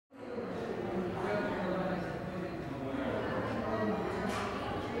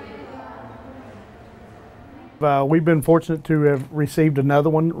We've been fortunate to have received another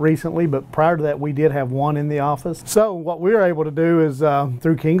one recently, but prior to that we did have one in the office. So what we were able to do is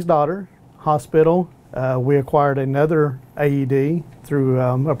through King's Daughter Hospital, we acquired another AED through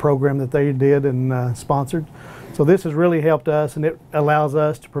a program that they did and sponsored. So this has really helped us, and it allows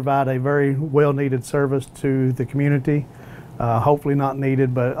us to provide a very well-needed service to the community. Hopefully not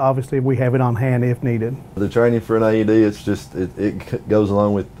needed, but obviously we have it on hand if needed. The training for an AED, it's just, it goes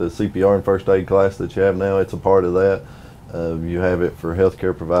along with the CPR and first aid class that you have now. It's a part of that. You have it for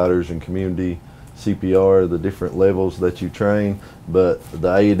healthcare providers and community CPR, the different levels that you train, but the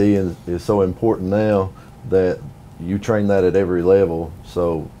AED is so important now that you train that at every level,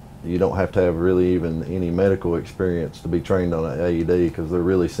 so you don't have to have really even any medical experience to be trained on an AED, because they're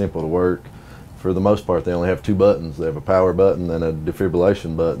really simple to work. For the most part, they only have two buttons. They have a power button and a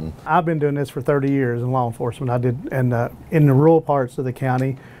defibrillation button. I've been doing this for 30 years in law enforcement. I did, and in the rural parts of the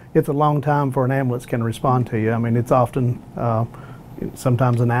county, it's a long time for an ambulance can respond to you. I mean, it's often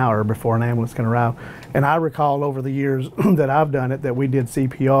sometimes an hour before an ambulance can arrive. And I recall over the years that I've done it that we did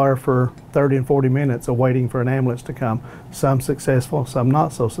CPR for 30 and 40 minutes of waiting for an ambulance to come. Some successful, some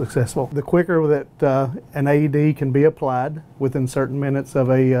not so successful. The quicker that an AED can be applied within certain minutes of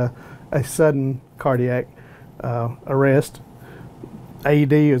a sudden cardiac arrest,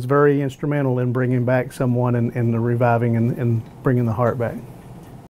 AED is very instrumental in bringing back someone and reviving and bringing the heart back.